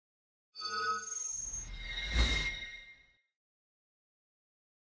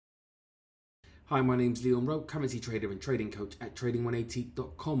Hi, my name's Leon Rowe, currency trader and trading coach at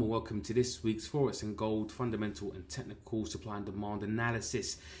trading180.com, and welcome to this week's Forex and Gold fundamental and technical supply and demand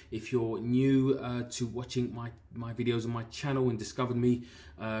analysis. If you're new to watching my videos on my channel and discovered me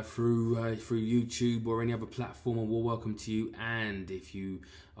through YouTube or any other platform, a warm welcome to you. And if you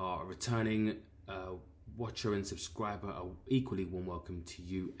are a returning watcher and subscriber, a equally warm welcome to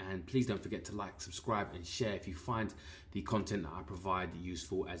you. And please don't forget to like, subscribe and share if you find the content that I provide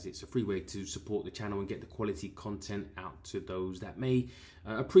useful, as it's a free way to support the channel and get the quality content out to those that may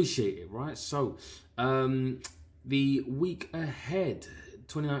appreciate it, right? So the week ahead,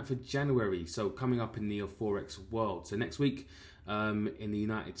 29th of January, so coming up in the Forex world. So next week in the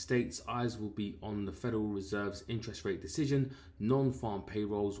United States, eyes will be on the Federal Reserve's interest rate decision, non-farm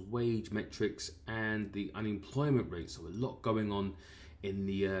payrolls, wage metrics, and the unemployment rate. So a lot going on in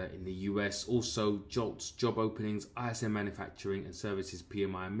the US. Also, JOLTS, job openings, ISM manufacturing and services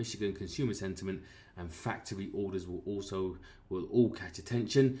PMI, Michigan consumer sentiment, and factory orders will all catch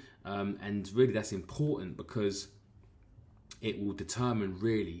attention. And really, that's important because it will determine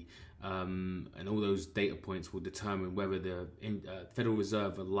really. And all those data points will determine whether the Federal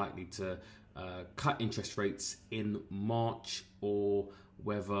Reserve are likely to cut interest rates in March, or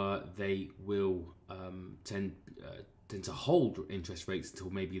whether they will tend to hold interest rates until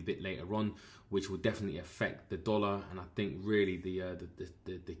maybe a bit later on, which will definitely affect the dollar. And I think really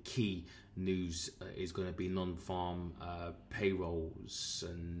the key news is going to be non-farm payrolls,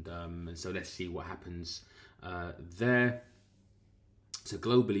 and so let's see what happens there. So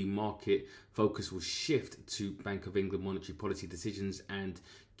globally, market focus will shift to Bank of England monetary policy decisions and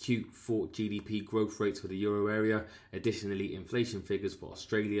Q4 GDP growth rates for the euro area. Additionally, inflation figures for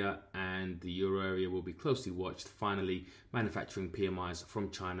Australia and the euro area will be closely watched. Finally, manufacturing PMIs from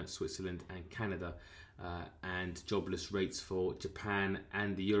China, Switzerland and Canada and jobless rates for Japan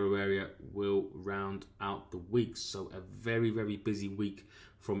and the euro area will round out the week. So a very, very busy week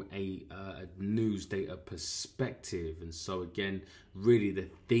from a news data perspective. And so again, really the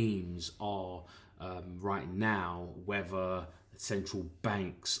themes are right now whether central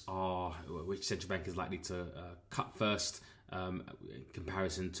banks which central bank is likely to cut first in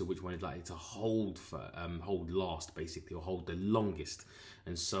comparison to which one is likely to hold last, basically, or hold the longest.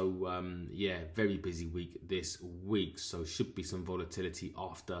 And so yeah, very busy week this week. So should be some volatility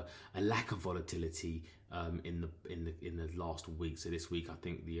after a lack of volatility in the last week. So this week, I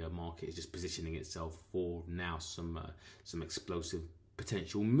think the market is just positioning itself for now some explosive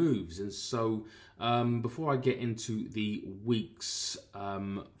potential moves. And so before I get into the week's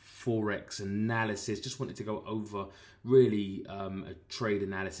Forex analysis, just wanted to go over really a trade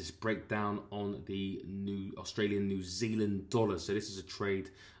analysis breakdown on the new Australian New Zealand dollar. So this is a trade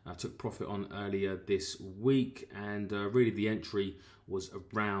I took profit on earlier this week, and really the entry was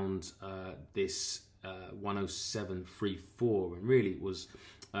around this 107.34, and really it was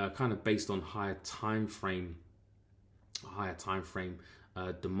kind of based on higher time frame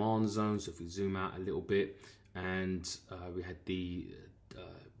demand zone. So if we zoom out a little bit, and we had the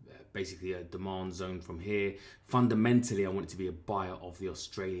basically a demand zone from here. Fundamentally, I wanted to be a buyer of the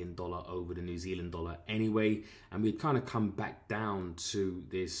Australian dollar over the New Zealand dollar anyway, and we'd kind of come back down to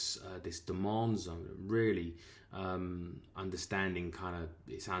this this demand zone, really understanding kind of,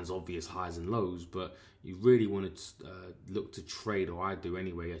 it sounds obvious, highs and lows, but you really want to look to trade, or I do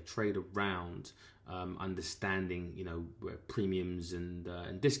anyway, a trade around understanding, you know, premiums and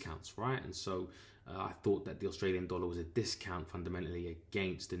discounts, right? And so I thought that the Australian dollar was a discount fundamentally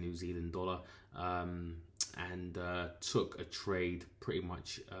against the New Zealand dollar, and took a trade pretty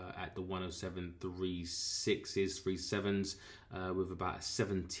much at the 107.36s, 37s, with about a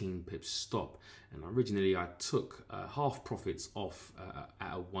 17 pip stop. And originally I took half profits off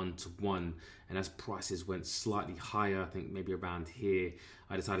at a 1-to-1, and as prices went slightly higher, I think maybe around here,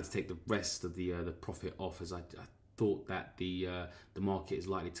 I decided to take the rest of the profit off, as I thought that the market is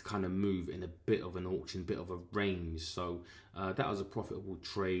likely to kind of move in a bit of an auction, bit of a range. So that was a profitable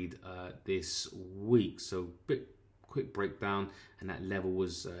trade this week. So quick breakdown, and that level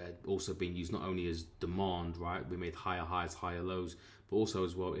was also being used not only as demand, right? We made higher highs, higher lows, but also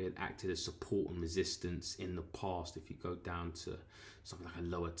as well, it acted as support and resistance in the past. If you go down to something like a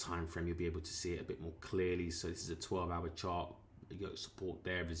lower time frame, you'll be able to see it a bit more clearly. So this is a 12-hour chart. You got support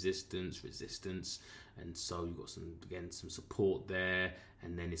there, resistance, and so you've got some support there,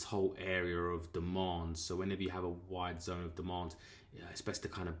 and then this whole area of demand. So whenever you have a wide zone of demand, it's best to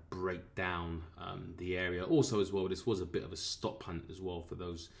kind of break down the area. Also as well, this was a bit of a stop hunt as well for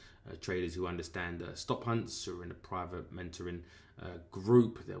those traders who understand stop hunts, or in a private mentoring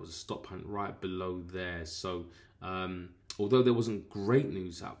group. There was a stop hunt right below there. So although there wasn't great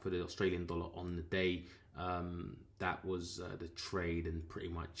news out for the Australian dollar on the day, that was the trade, and pretty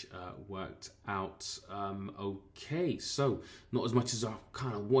much worked out okay. So not as much as I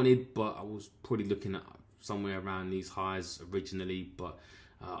kind of wanted, but I was probably looking at somewhere around these highs originally, but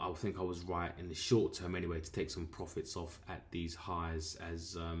I think I was right in the short term anyway to take some profits off at these highs,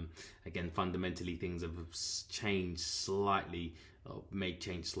 as again, fundamentally things have changed slightly, may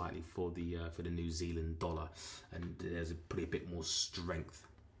change slightly for the New Zealand dollar, and there's a bit more strength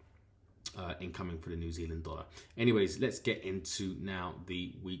incoming for the New Zealand dollar. Anyways, let's get into now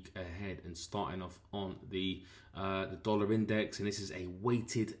the week ahead, and starting off on the dollar index, and this is a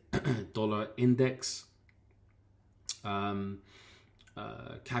weighted dollar index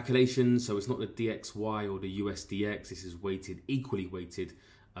calculation. So it's not the DXY or the USDX. This is weighted, equally weighted.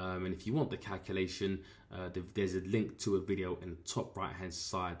 And if you want the calculation, there's a link to a video in the top right hand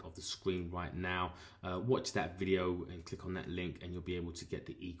side of the screen right now. Watch that video and click on that link, and you'll be able to get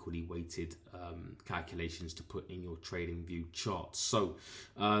the equally weighted calculations to put in your trading view chart. So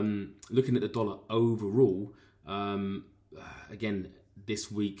looking at the dollar overall, again,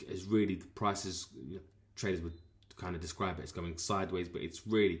 this week is really the prices, traders would kind of describe it as going sideways, but it's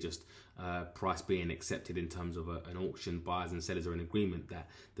really just price being accepted in terms of an auction. Buyers and sellers are in agreement that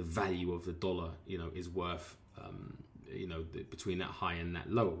the value of the dollar, is worth, between that high and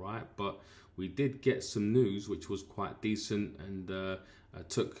that low, right? But we did get some news which was quite decent, and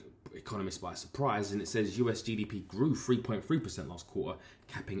took economists by surprise, and it says US GDP grew 3.3% last quarter,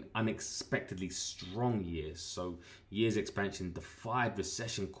 capping unexpectedly strong years. So years expansion defied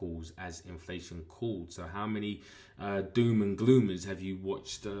recession calls as inflation cooled. So how many doom and gloomers have you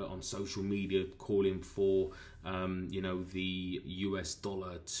watched on social media calling for the US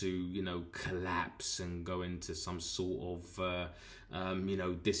dollar to collapse and go into some sort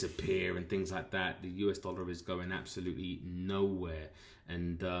of disappear and things like that? The US dollar is going absolutely nowhere.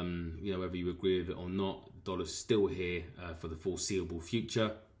 And, whether you agree with it or not, the dollar's still here for the foreseeable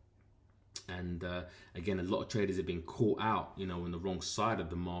future. And again, a lot of traders have been caught out, on the wrong side of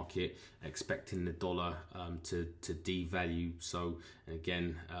the market, expecting the dollar to devalue. So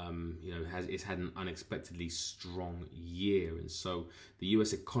again, it's had an unexpectedly strong year. And so the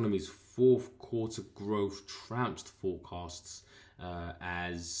US economy's fourth quarter growth trounced forecasts,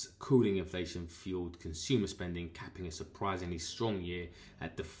 as cooling inflation fueled consumer spending, capping a surprisingly strong year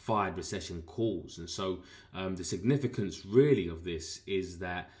that defied recession calls. And so the significance really of this is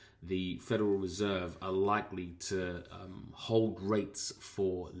that the Federal Reserve are likely to hold rates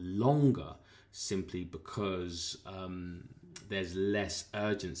for longer, simply because there's less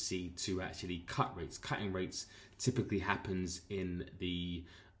urgency to actually cut rates. Cutting rates typically happens in the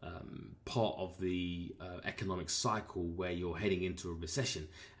part of the economic cycle where you're heading into a recession.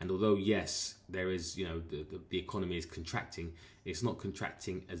 And although yes, there is, the economy is contracting, it's not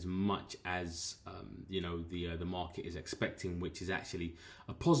contracting as much as the market is expecting, which is actually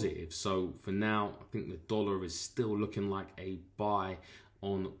a positive. So for now, I think the dollar is still looking like a buy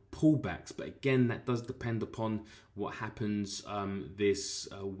on pullbacks, but again, that does depend upon what happens this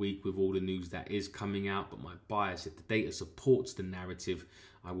week with all the news that is coming out. But my bias, if the data supports the narrative,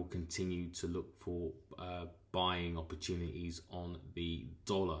 I will continue to look for buying opportunities on the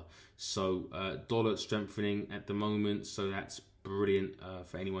dollar. So dollar strengthening at the moment, so that's brilliant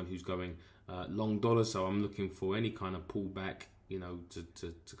for anyone who's going long dollar. So I'm looking for any kind of pullback,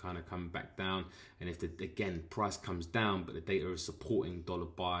 to kind of come back down. And if again price comes down but the data is supporting dollar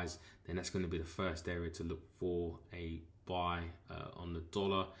buys, then that's going to be the first area to look for a buy on the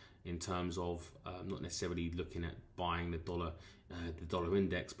dollar, in terms of not necessarily looking at buying the dollar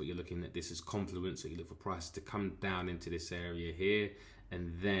index, but you're looking at this as confluence. So you look for prices to come down into this area here,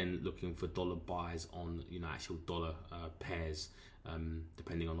 and then looking for dollar buys on actual dollar pairs,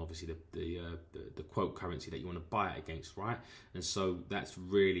 depending on obviously the quote currency that you want to buy it against, right? And so that's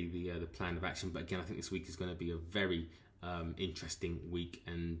really the plan of action. But again, I think this week is going to be a very interesting week,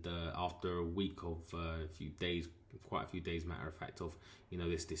 and after a week of quite a few days, matter of fact, of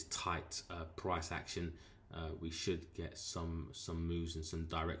this tight price action, we should get some moves and some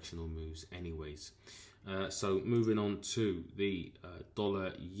directional moves anyways. So moving on to the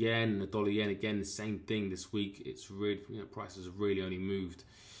dollar yen. The dollar yen, again, the same thing this week. It's really, prices have really only moved,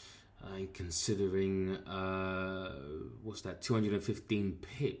 considering what's that, 215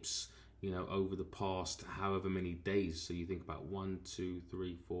 pips, over the past however many days. So you think about 1, 2,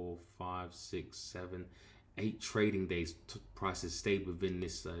 3, 4, 5, 6, 7, 8 trading days. Prices stayed within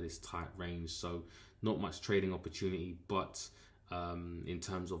this tight range. So not much trading opportunity, but in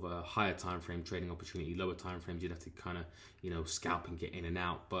terms of a higher time frame trading opportunity. Lower time frames, you'd have to kind of scalp and get in and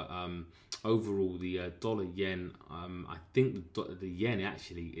out. But overall, the dollar yen, I think the yen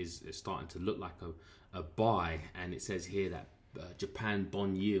actually is starting to look like a buy. And it says here that Japan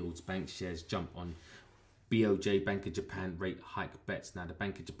bond yields, bank shares jump on BOJ, Bank of Japan rate hike bets. Now, the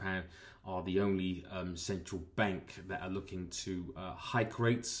Bank of Japan are the only central bank that are looking to hike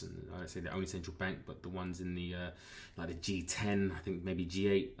rates. And I say the only central bank, but the ones in the like the G10, I think maybe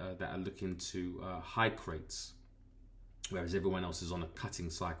G8, that are looking to hike rates, whereas everyone else is on a cutting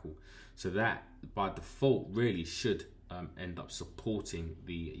cycle. So that, by default, really should end up supporting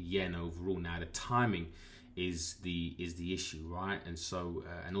the yen overall. Now, the timing is the issue, right? And so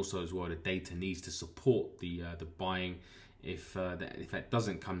and also as well, the data needs to support the buying. If that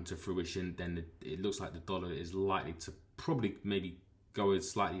doesn't come to fruition, then it looks like the dollar is likely to probably maybe go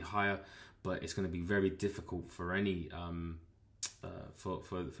slightly higher, but it's going to be very difficult for any for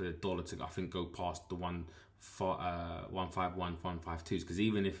the dollar to, I think, go past the 151, 152s, because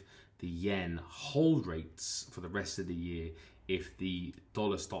even if the yen hold rates for the rest of the year, if the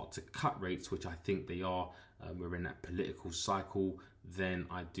dollar start to cut rates, which I think they are, we're in that political cycle, then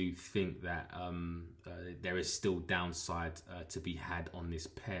I do think that there is still downside to be had on this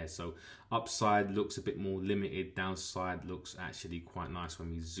pair. So upside looks a bit more limited, downside looks actually quite nice when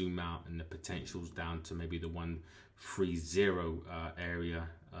we zoom out, and the potential's down to maybe the 130 area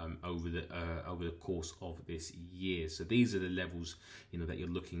over the course of this year. So these are the levels that you're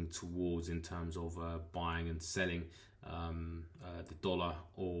looking towards in terms of buying and selling the dollar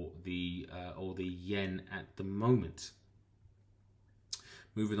or the yen at the moment.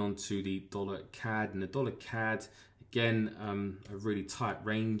 Moving on to the dollar CAD, and the dollar CAD, again, a really tight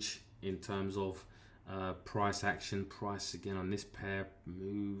range in terms of price action. Price again on this pair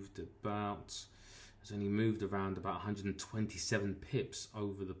has only moved around about 127 pips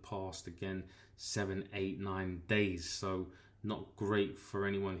over the past, again, 7, 8, 9 days. So not great for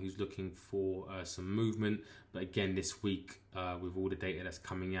anyone who's looking for some movement. But again, this week, with all the data that's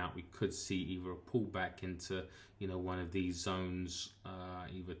coming out, we could see either a pullback into one of these zones,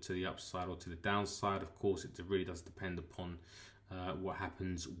 either to the upside or to the downside. Of course, it really does depend upon what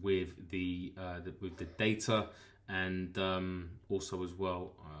happens with the data, and also as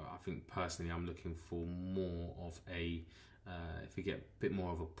well, I think personally I'm looking for more of a if we get a bit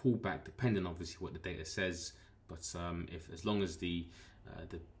more of a pullback, depending obviously what the data says. But as long as the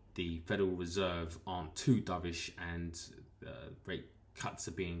Federal Reserve aren't too dovish and rate cuts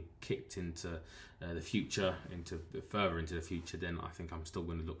are being kicked into the future, further into the future, then I think I'm still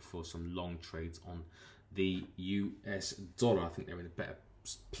going to look for some long trades on the US dollar. I think they're in a better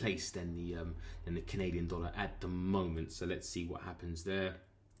place than the Canadian dollar at the moment. So let's see what happens there.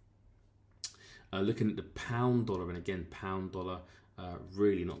 Looking at the pound dollar, and again, pound dollar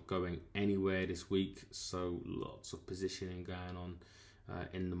really not going anywhere this week. So lots of positioning going on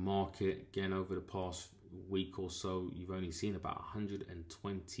in the market. Again, over the past week or so, you've only seen about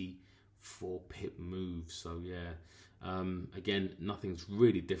 124 pip moves. So yeah, again, nothing's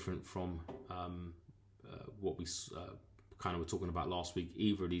really different from what we kind of were talking about last week.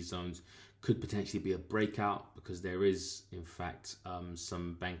 Either of these zones could potentially be a breakout, because there is in fact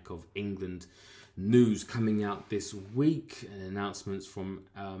some Bank of England news coming out this week, and announcements from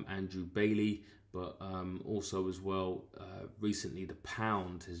Andrew Bailey. But also as well, recently the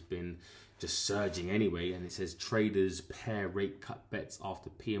pound has been just surging anyway, and it says traders pair rate cut bets after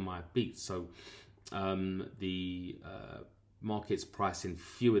PMI beats. So the market's pricing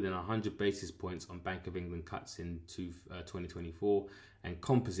fewer than 100 basis points on Bank of England cuts in 2024, and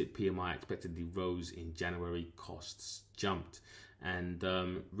composite PMI expectedly rose in January, costs jumped. And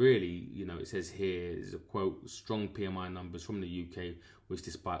really, it says here is a quote, strong PMI numbers from the UK, which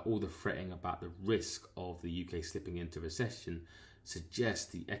despite all the fretting about the risk of the UK slipping into recession,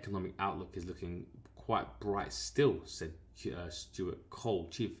 suggests the economic outlook is looking quite bright still, said Stuart Cole,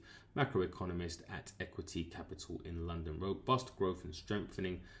 chief macroeconomist at Equity Capital in London. Robust growth and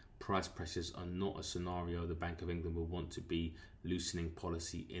strengthening price pressures are not a scenario the Bank of England will want to be loosening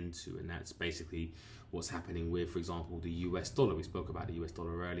policy into, and that's basically what's happening with, for example, the US dollar. We spoke about the US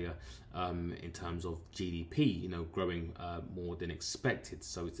dollar earlier in terms of GDP, growing more than expected.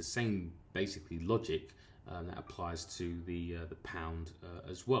 So it's the same basically logic that applies to the pound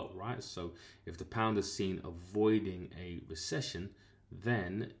as well, right? So if the pound is seen avoiding a recession,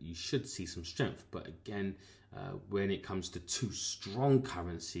 then you should see some strength. But again, when it comes to two strong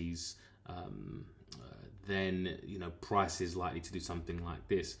currencies, then price is likely to do something like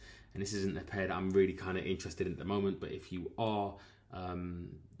this. And this isn't a pair that I'm really kind of interested in at the moment, but if you are,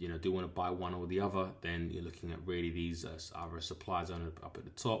 you know, do want to buy one or the other, then you're looking at really these either a supply zone up at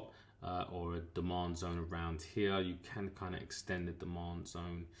the top or a demand zone around here. You can kind of extend the demand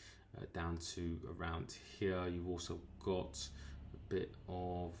zone down to around here. You've also got a bit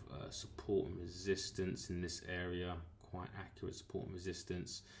of support and resistance in this area, quite accurate support and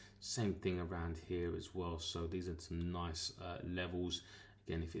resistance. Same thing around here as well. So these are some nice levels.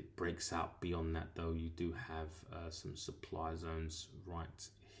 Again, if it breaks out beyond that though, you do have some supply zones right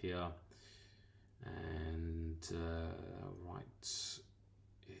here and right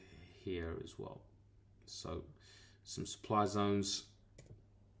here as well. So some supply zones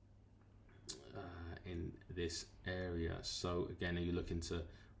in this area. So again, are you looking to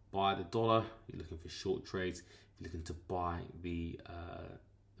buy the dollar? You're looking for short trades. If you're looking to buy the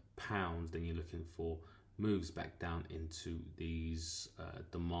pound, then you're looking for moves back down into these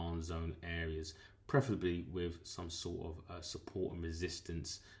demand zone areas, preferably with some sort of support and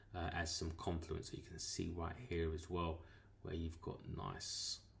resistance as some confluence. So you can see right here as well, where you've got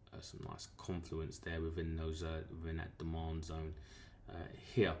nice some nice confluence there within those within that demand zone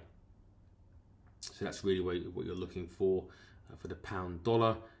here. So that's really what you're looking for the pound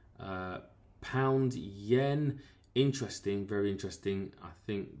dollar. Pound yen, interesting, very interesting. I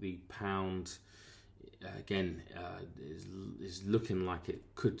think the pound again is looking like it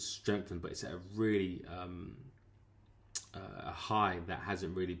could strengthen, but it's at a really a high that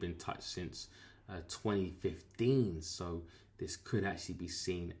hasn't really been touched since 2015. So this could actually be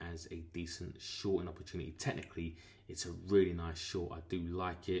seen as a decent shorting opportunity. Technically, it's a really nice short. I do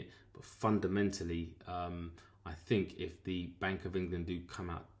like it, but fundamentally, I think if the Bank of England do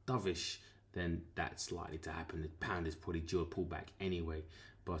come out dovish, then that's likely to happen. The pound is probably due a pullback anyway.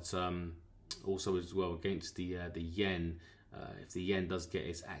 But also as well against the yen, if the yen does get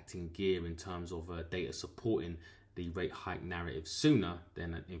its acting gear in terms of data supporting the rate hike narrative sooner,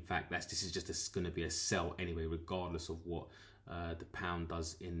 then in fact this is just going to be a sell anyway, regardless of what the pound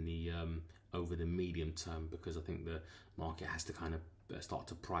does in the over the medium term, because I think the market has to kind of start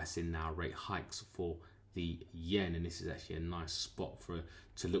to price in now rate hikes for the yen, and this is actually a nice spot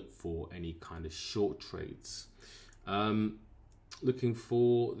to look for any kind of short trades. Looking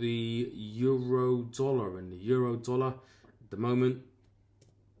for the euro dollar, and the euro dollar at the moment,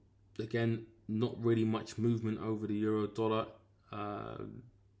 again, not really much movement over the euro dollar.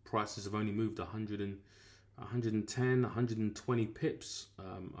 Prices have only moved 110, 120 pips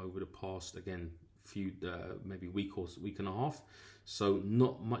over the past, again, few maybe week and a half. So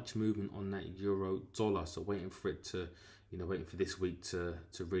not much movement on that euro dollar. So waiting for it to, waiting for this week to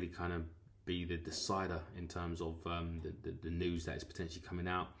really kind of be the decider in terms of the news that is potentially coming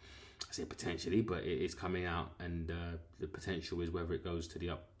out. I say potentially, but it is coming out, and the potential is whether it goes to the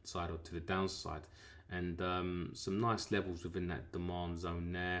upside or to the downside. And some nice levels within that demand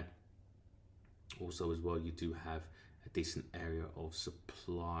zone there. Also as well, you do have a decent area of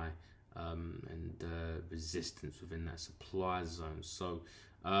supply and resistance within that supply zone. So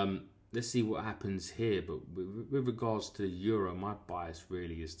let's see what happens here. But with regards to the euro, my bias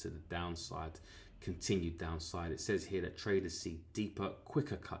really is to the downside, continued downside. It says here that traders see deeper,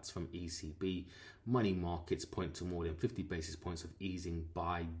 quicker cuts from ECB. Money markets point to more than 50 basis points of easing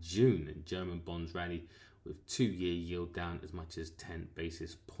by June, and German bonds rally with 2-year yield down as much as 10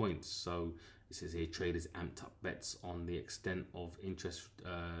 basis points. So it says here traders amped up bets on the extent of interest,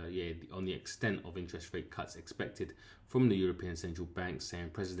 on the extent of interest rate cuts expected from the European Central Bank, saying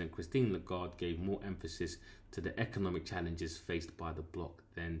President Christine Lagarde gave more emphasis to the economic challenges faced by the bloc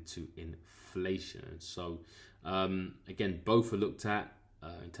than to inflation. And so again, both are looked at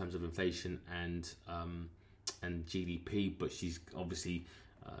in terms of inflation and GDP, but she's obviously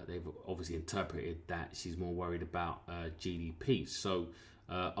they've obviously interpreted that she's more worried about GDP. So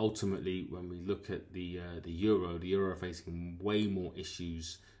ultimately, when we look at the euro facing way more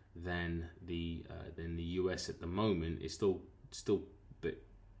issues than the US at the moment. It's still a bit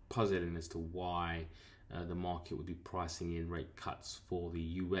puzzling as to why the market would be pricing in rate cuts for the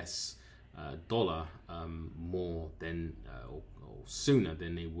US dollar more than or sooner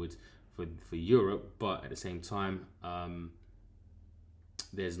than they would for Europe. But at the same time,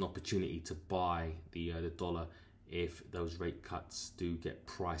 there's an opportunity to buy the dollar if those rate cuts do get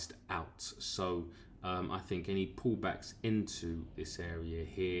priced out. So I think any pullbacks into this area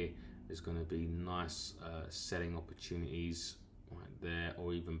here, there's going to be nice selling opportunities right there,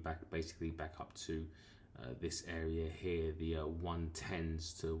 or even basically back up to this area here, the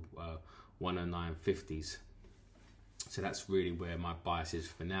 110s to 109.50s. So that's really where my bias is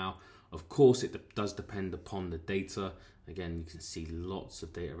for now. Of course, it does depend upon the data. Again, you can see lots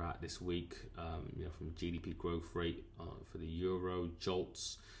of data out this week, from GDP growth rate for the euro,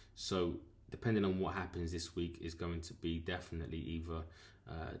 jolts. So depending on what happens this week is going to be definitely either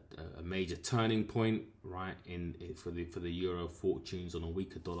a major turning point, right, for the euro fortunes on a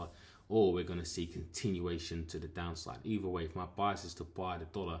weaker dollar, or we're going to see continuation to the downside. Either way, if my bias is to buy the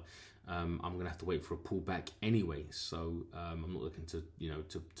dollar, I'm going to have to wait for a pullback anyway. So I'm not looking to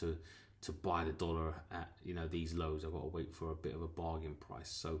buy the dollar at these lows. I've got to wait for a bit of a bargain price.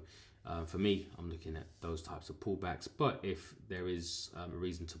 So for me, I'm looking at those types of pullbacks. But if there is a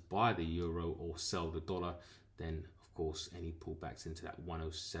reason to buy the euro or sell the dollar, then of course any pullbacks into that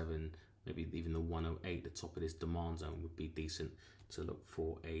 107, maybe even the 108, the top of this demand zone, would be decent to look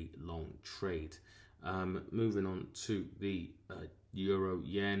for a long trade. Moving on to the euro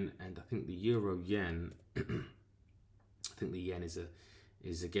yen, and I think the euro yen, I think the yen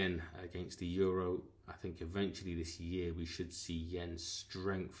is again against the euro. I think eventually this year we should see yen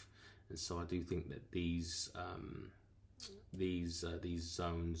strength, and so I do think that these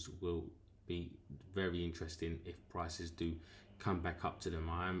zones will be very interesting if prices do come back up to them.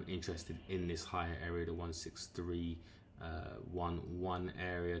 I am interested in this higher area, the 163.11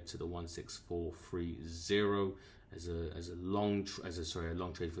 area to the 164.30 as a long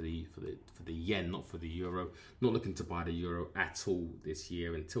trade for the yen, not for the euro. Not looking to buy the euro at all this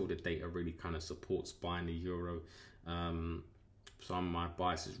year until the data really kind of supports buying the euro. So my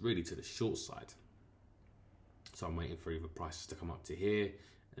bias is really to the short side. So I'm waiting for either prices to come up to here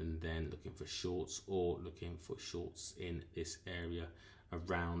and then looking for shorts, or looking for shorts in this area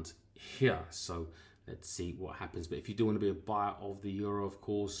around here. So let's see what happens. But if you do want to be a buyer of the euro, of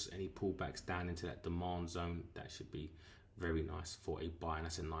course, any pullbacks down into that demand zone, that should be very nice for a buy. And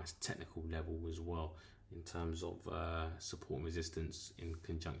that's a nice technical level as well in terms of support and resistance in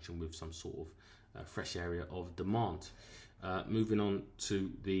conjunction with some sort of fresh area of demand. Moving on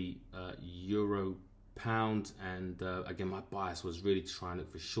to the euro pound, and again, my bias was really to try and look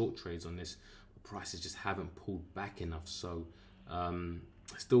for short trades on this. The prices just haven't pulled back enough, so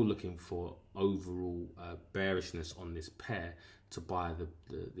still looking for overall bearishness on this pair to buy the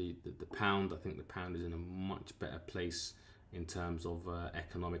pound. I think the pound is in a much better place in terms of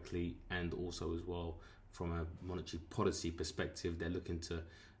economically, and also as well from a monetary policy perspective.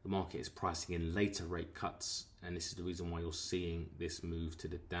 The market is pricing in later rate cuts, and this is the reason why you're seeing this move to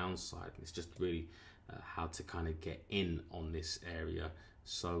the downside. It's just really how to kind of get in on this area.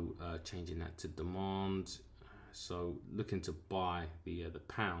 So changing that to demand. So looking to buy the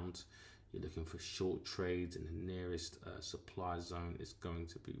pound, you're looking for short trades, and the nearest supply zone is going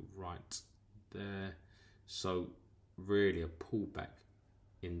to be right there. So really a pullback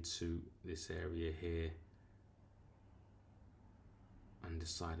into this area here,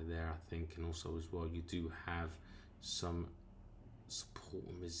 undecided there, I think. And also as well, you do have some support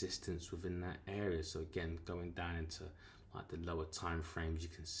and resistance within that area. So again, going down into like the lower time frames, you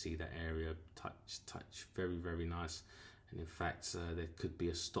can see that area touch very, very nice. And in fact, there could be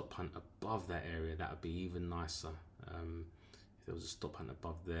a stop hunt above that area. That would be even nicer if there was a stop hunt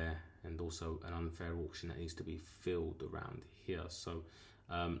above there, and also an unfair auction that needs to be filled around here. So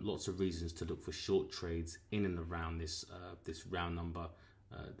lots of reasons to look for short trades in and around this round number,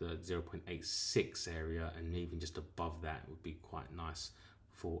 the 0.86 area, and even just above that would be quite nice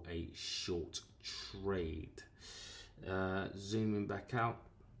for a short trade. Zooming back out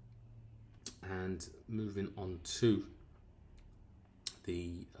and moving on to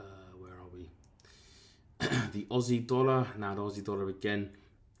the where are we? The Aussie dollar. Now the Aussie dollar again.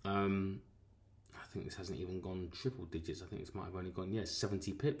 I think this hasn't even gone triple digits. I think this might have only gone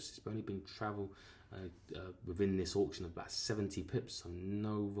 70 pips. It's only been travel within this auction of about 70 pips. So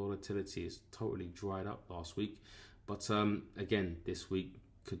no volatility. It's totally dried up last week. But again, this week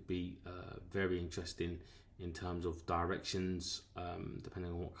could be very interesting in terms of directions,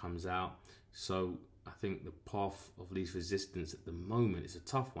 depending on what comes out. So I think the path of least resistance at the moment is a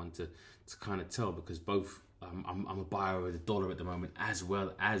tough one to kind of tell, because both I'm a buyer of the dollar at the moment, as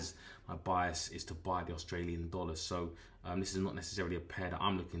well as my bias is to buy the Australian dollar. So this is not necessarily a pair that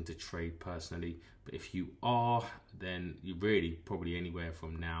I'm looking to trade personally, but if you are, then you really probably anywhere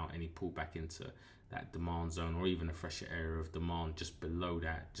from now, any pullback into that demand zone, or even a fresher area of demand just below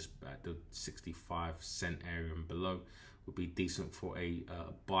that, just at the 65-cent area and below, would be decent for a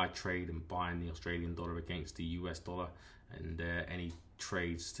buy trade, and buying the Australian dollar against the US dollar. And any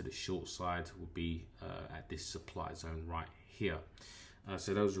trades to the short side will be at this supply zone right here.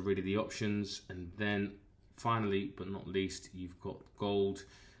 So those are really the options. And then finally, but not least, you've got gold.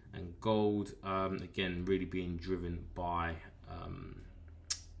 And gold, again, really being driven by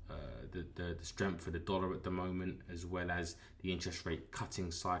the strength of the dollar at the moment, as well as the interest rate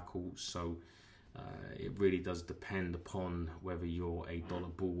cutting cycle. So it really does depend upon whether you're a dollar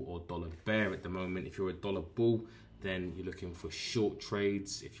bull or dollar bear at the moment. If you're a dollar bull, then you're looking for short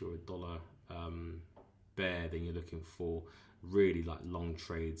trades. If you're a dollar bear, then you're looking for really like long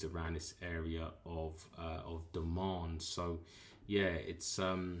trades around this area of demand. So yeah, it's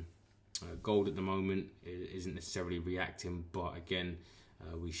gold at the moment isn't necessarily reacting, but again,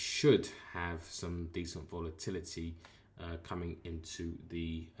 we should have some decent volatility coming into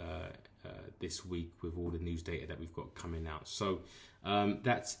the this week with all the news data that we've got coming out. So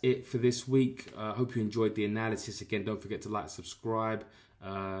that's it for this week. Hope you enjoyed the analysis. Again, don't forget to like, subscribe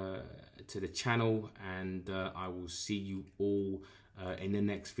to the channel, and I will see you all in the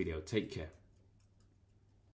next video. Take care.